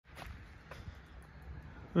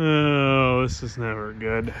Oh, this is never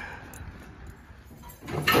good.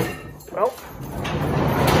 Well,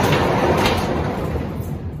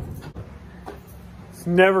 it's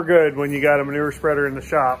never good when you got a manure spreader in the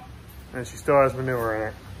shop and she still has manure in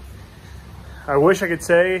it. I wish I could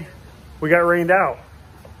say we got rained out,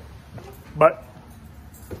 but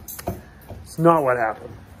it's not what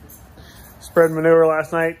happened. Spread manure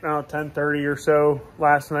last night, about 10:30 or so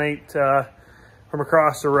last night, from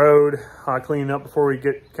across the road, cleaning up before we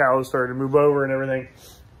get cows started to move over and everything,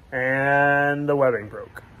 and the webbing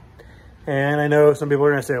broke. And I know some people are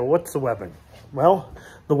gonna say, well, what's the webbing? Well,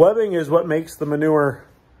 the webbing is what makes the manure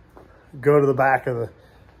go to the back of the,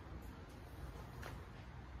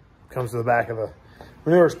 comes to the back of the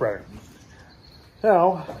manure spreader.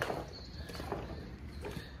 So,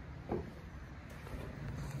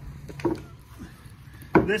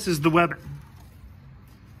 this is the webbing.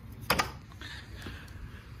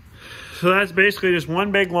 So that's basically just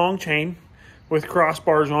one big long chain with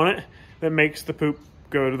crossbars on it that makes the poop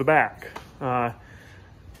go to the back. I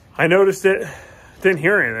noticed it, didn't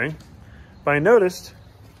hear anything, but I noticed,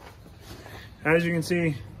 as you can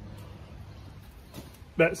see,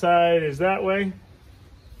 that side is that way,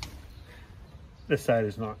 this side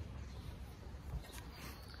is not.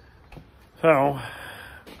 So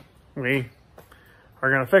we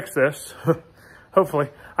are gonna fix this, hopefully.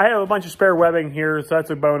 I have a bunch of spare webbing here, so that's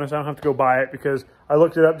a bonus. I don't have to go buy it because I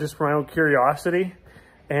looked it up just for my own curiosity,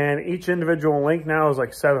 and each individual link now is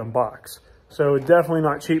like $7. So definitely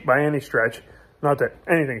not cheap by any stretch. Not that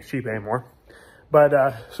anything's cheap anymore. But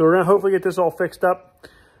so we're gonna hopefully get this all fixed up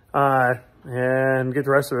and get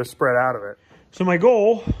the rest of it spread out of it. So my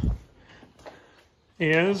goal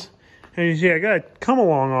is, as you see, I got a come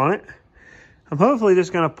along on it. I'm hopefully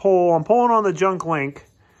just gonna pull, I'm pulling on the junk link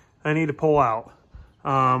I need to pull out.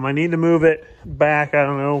 I need to move it back, I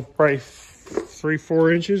don't know, probably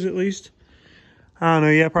 3-4 inches at least. I don't know,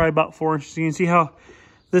 yeah, probably about 4 inches. You can see how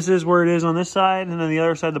this is where it is on this side, and then the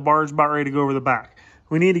other side, the bar is about ready to go over the back.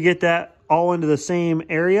 We need to get that all into the same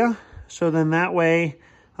area, so then that way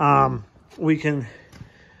we can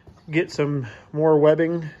get some more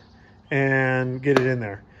webbing and get it in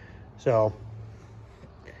there. So,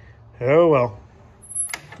 oh well.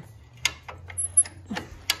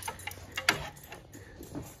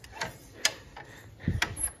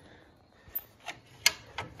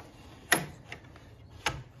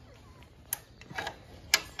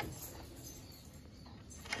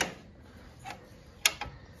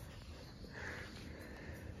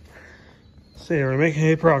 See, we're making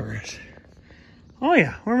any progress. Oh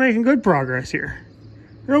yeah, we're making good progress here.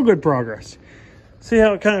 Real good progress. See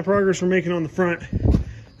how kind of progress we're making on the front.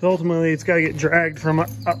 Ultimately, it's got to get dragged from up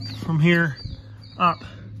from here up.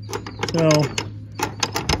 So, you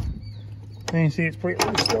can see it's pretty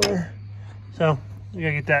loose still there. So, we got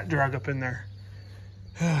to get that drug up in there.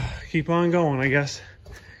 Keep on going, I guess.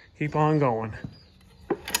 Keep on going.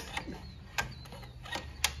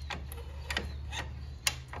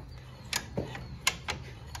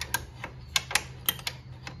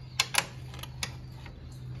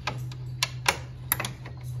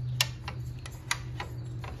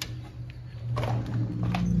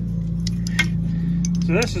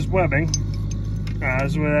 So this is webbing.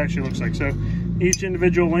 This is what it actually looks like. So each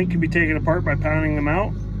individual link can be taken apart by pounding them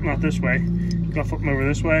out. Not this way. You're gonna flip them over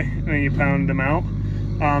this way, and then you pound them out.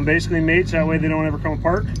 Basically made so that way they don't ever come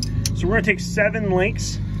apart. So we're gonna take 7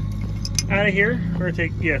 links out of here. We're gonna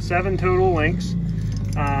take, yeah, 7 total links.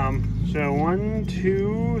 So 1,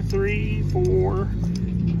 2, 3, 4,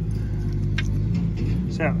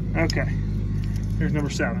 7. Okay, there's number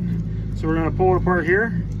 7. So we're gonna pull it apart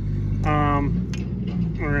here.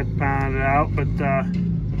 We're gonna pound it out, but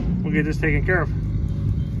we'll get this taken care of.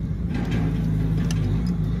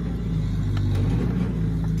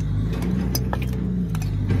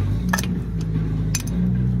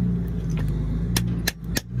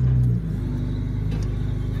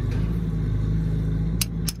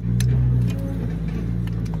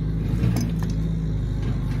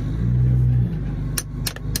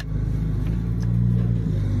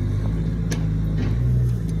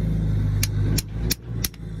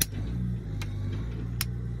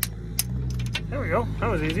 There we go, that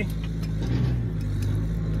was easy.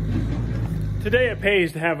 Today it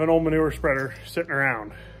pays to have an old manure spreader sitting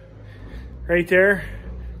around. Right there,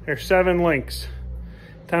 there's 7 links.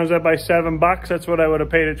 Times that by $7, that's what I would have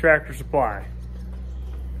paid at Tractor Supply.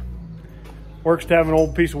 Works to have an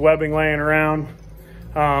old piece of webbing laying around,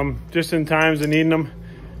 just in times of needing them.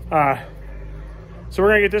 So we're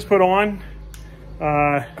gonna get this put on.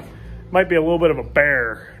 Might be a little bit of a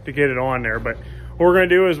bear to get it on there, but what we're gonna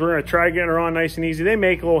do is we're gonna try getting her on nice and easy. They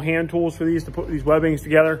make little hand tools for these to put these webbings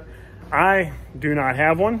together. I do not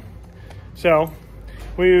have one. So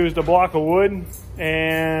we used a block of wood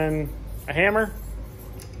and a hammer,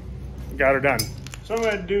 got her done. So what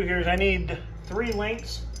I'm gonna do here is I need 3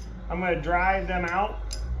 links. I'm gonna drive them out.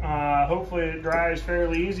 Hopefully it dries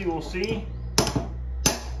fairly easy, we'll see.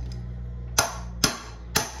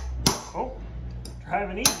 Oh,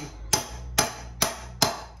 driving easy.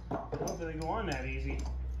 Hopefully they go on that easy.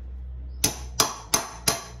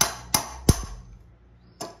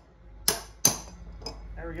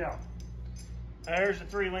 There we go. There's the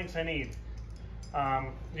 3 links I need.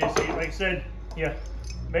 You see, like I said, yeah,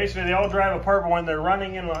 basically they all drive apart, but when they're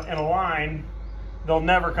running in a line, they'll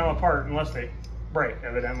never come apart unless they break,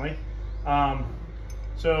 evidently.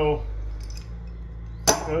 So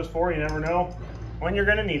those 4, you never know when you're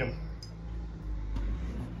gonna need them.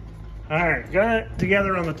 All right, got it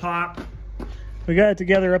together on the top. We got it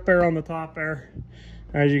together up there on the top there,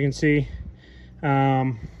 as you can see.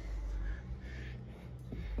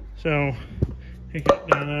 So take it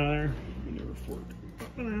down out of there. Manure fork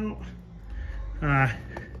up and out.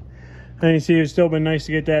 And you see, it's still been nice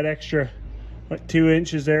to get that extra, like 2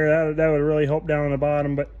 inches there. That would really help down on the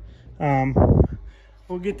bottom. But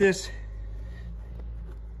we'll get this.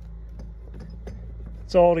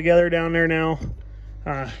 It's all together down there now.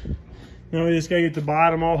 Now we just gotta get the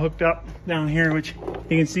bottom all hooked up down here, which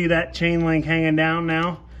you can see that chain link hanging down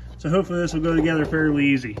now. So hopefully this will go together fairly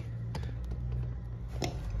easy.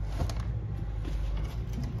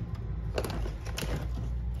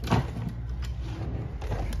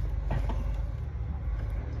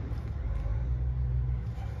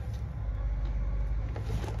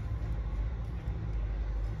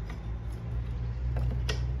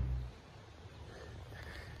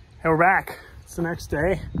 And we're back. It's the next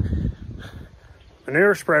day.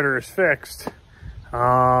 Manure spreader is fixed.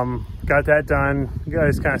 Got that done. You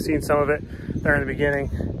guys kind of seen some of it there in the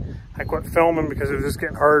beginning. I quit filming because it was just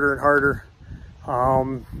getting harder and harder.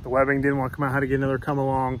 The webbing didn't want to come out. How to get another come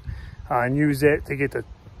along and use it to get to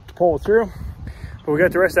pull it through. But we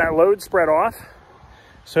got the rest of that load spread off.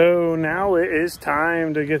 So now it is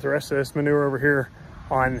time to get the rest of this manure over here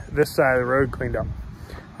on this side of the road cleaned up.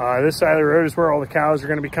 This side of the road is where all the cows are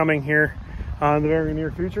going to be coming here in the very near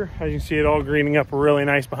future. As you can see, it all greening up really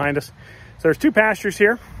nice behind us. So there's 2 pastures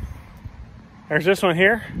here. There's this one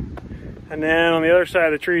here. And then on the other side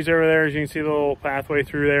of the trees over there, as you can see the little pathway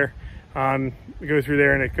through there. We go through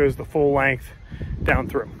there and it goes the full length down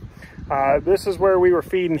through. This is where we were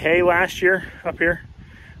feeding hay last year up here.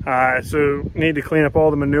 So need to clean up all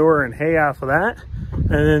the manure and hay off of that. And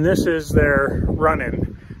then this is their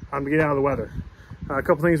run-in to get out of the weather. A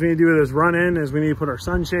couple things we need to do with this run-in is we need to put our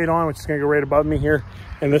sunshade on, which is going to go right above me here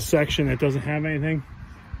in this section that doesn't have anything.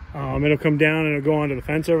 It'll come down and it'll go onto the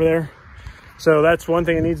fence over there. So that's one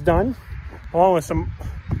thing that needs done, along with a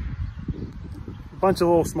bunch of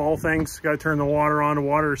little small things. Got to turn the water on. The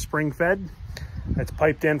water is spring fed. It's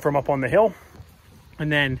piped in from up on the hill. And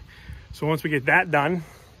then, so once we get that done,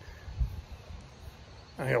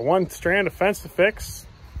 I got 1 strand of fence to fix.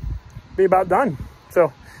 Be about done.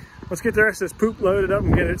 So let's get the rest of this poop loaded up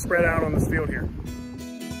and get it spread out on this field here.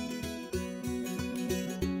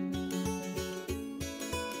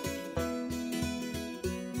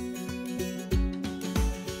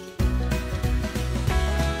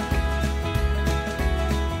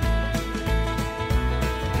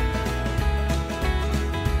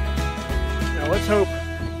 Now let's hope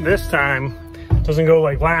this time doesn't go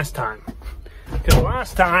like last time, because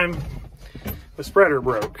last time the spreader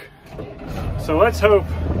broke. So let's hope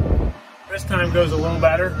this time goes a little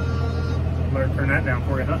better. Better turn that down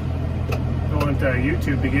for you, huh? Don't want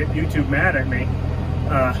YouTube to get YouTube mad at me.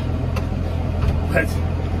 But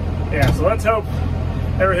yeah, so let's hope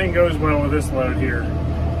everything goes well with this load here,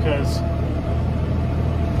 because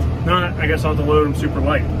I guess I'll have to load them super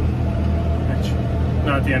light, which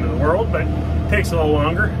not the end of the world, but takes a little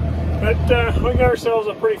longer. But we got ourselves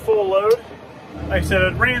a pretty full load. Like I said, I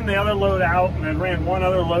ran the other load out and I ran 1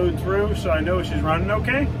 other load through, so I know she's running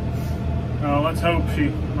okay. Let's hope she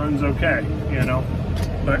runs okay, you know,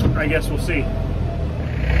 but I guess we'll see.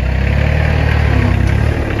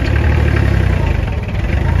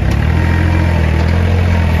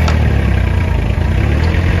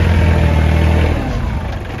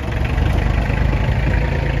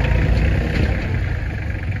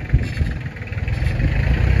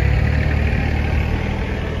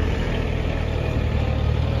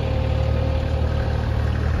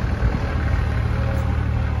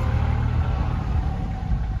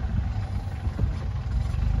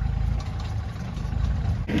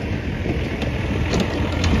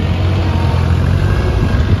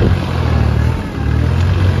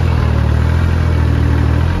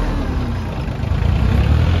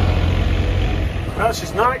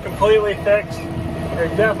 completely fixed.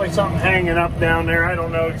 There's definitely something hanging up down there. I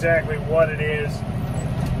don't know exactly what it is.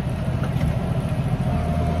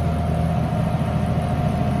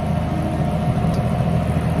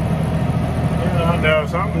 I don't know,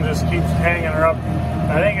 something just keeps hanging her up.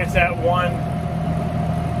 I think it's that one.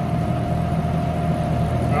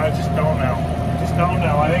 I just don't know.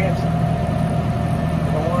 I think it's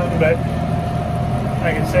the one, but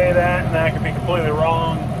I can say that, and I could be completely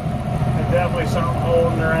wrong. There's definitely something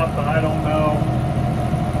holding her up, but I don't know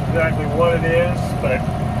exactly what it is, but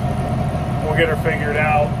we'll get her figured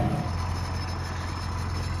out.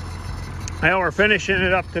 Well, we're finishing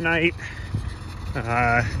it up tonight.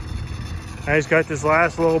 I just got this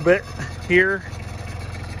last little bit here.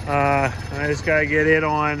 I just got to get it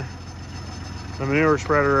on the manure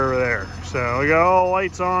spreader over there. So we got all the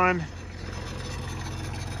lights on.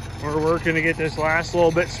 We're working to get this last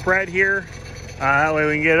little bit spread here. That way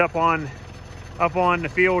we can get up on the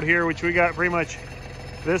field here, which we got pretty much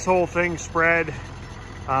this whole thing spread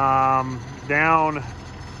down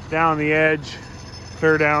the edge,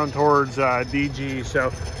 clear down towards DG.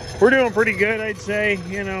 So we're doing pretty good, I'd say,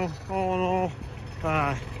 you know, all in all.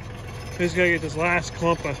 Just gotta get this last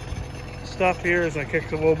clump of stuff here as I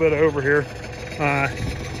kicked a little bit over here.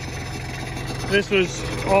 This was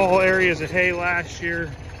all areas of hay last year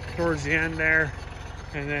towards the end there,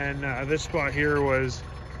 and then this spot here was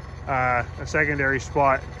a secondary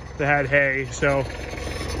spot that had hay. So,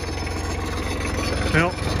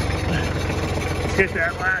 well, let's get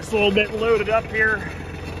that last little bit loaded up here,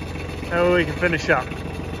 that way we can finish up.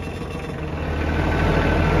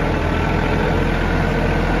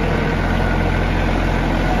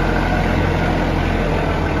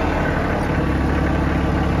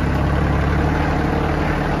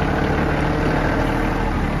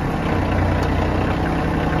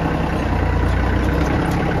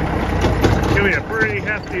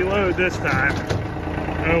 Hefty load this time.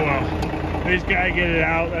 Oh well, we just gotta get it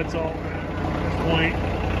out, that's all at this point.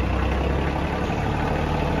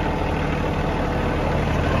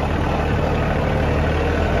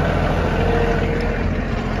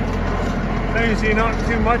 As you see, not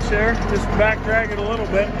too much there, just backtrack it a little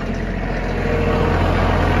bit.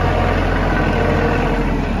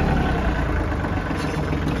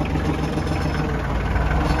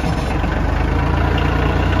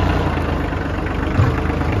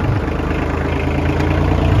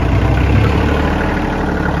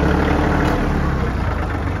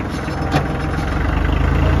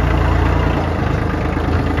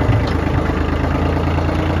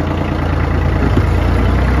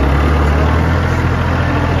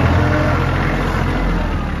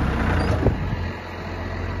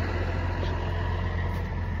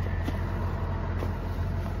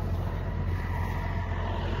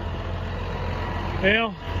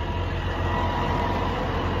 Well,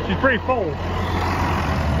 she's pretty full.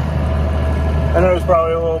 I know it's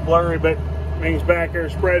probably a little blurry, but things back there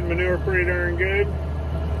spreading manure pretty darn good.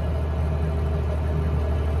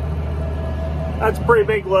 That's a pretty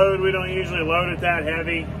big load. We don't usually load it that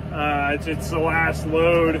heavy. It's the last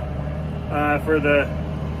load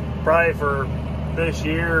probably for this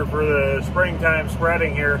year, for the springtime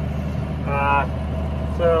spreading here.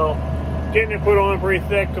 So getting it put on pretty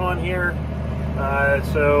thick on here.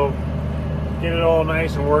 So get it all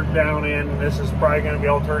nice and worked down in. This is probably going to be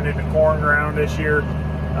all turned into corn ground this year.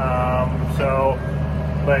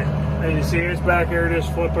 But as you see, it's back there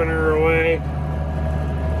just flipping her away.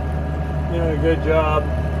 Doing a good job.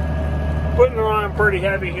 Putting her on pretty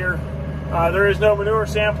heavy here. There is no manure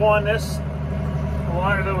sample on this. A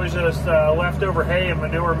lot of it was just leftover hay and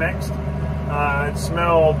manure mixed. It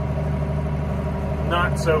smelled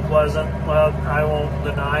not so pleasant. Well, I won't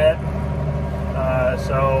deny it.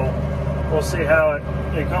 So we'll see how it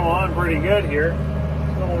come on pretty good here.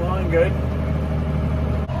 It's going on good.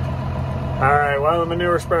 All right, while the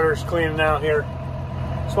manure spreader's cleaning out here,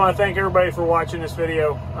 just want to thank everybody for watching this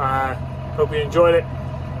video. Hope you enjoyed it.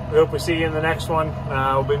 We hope we see you in the next one.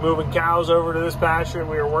 We'll be moving cows over to this pasture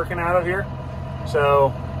we are working out of here.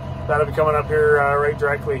 So that'll be coming up here right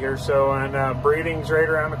directly here. So, and breeding's right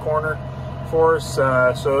around the corner for us.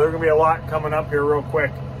 So there's gonna be a lot coming up here real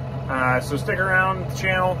quick. So stick around the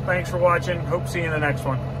channel. Thanks for watching. Hope to see you in the next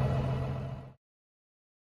one.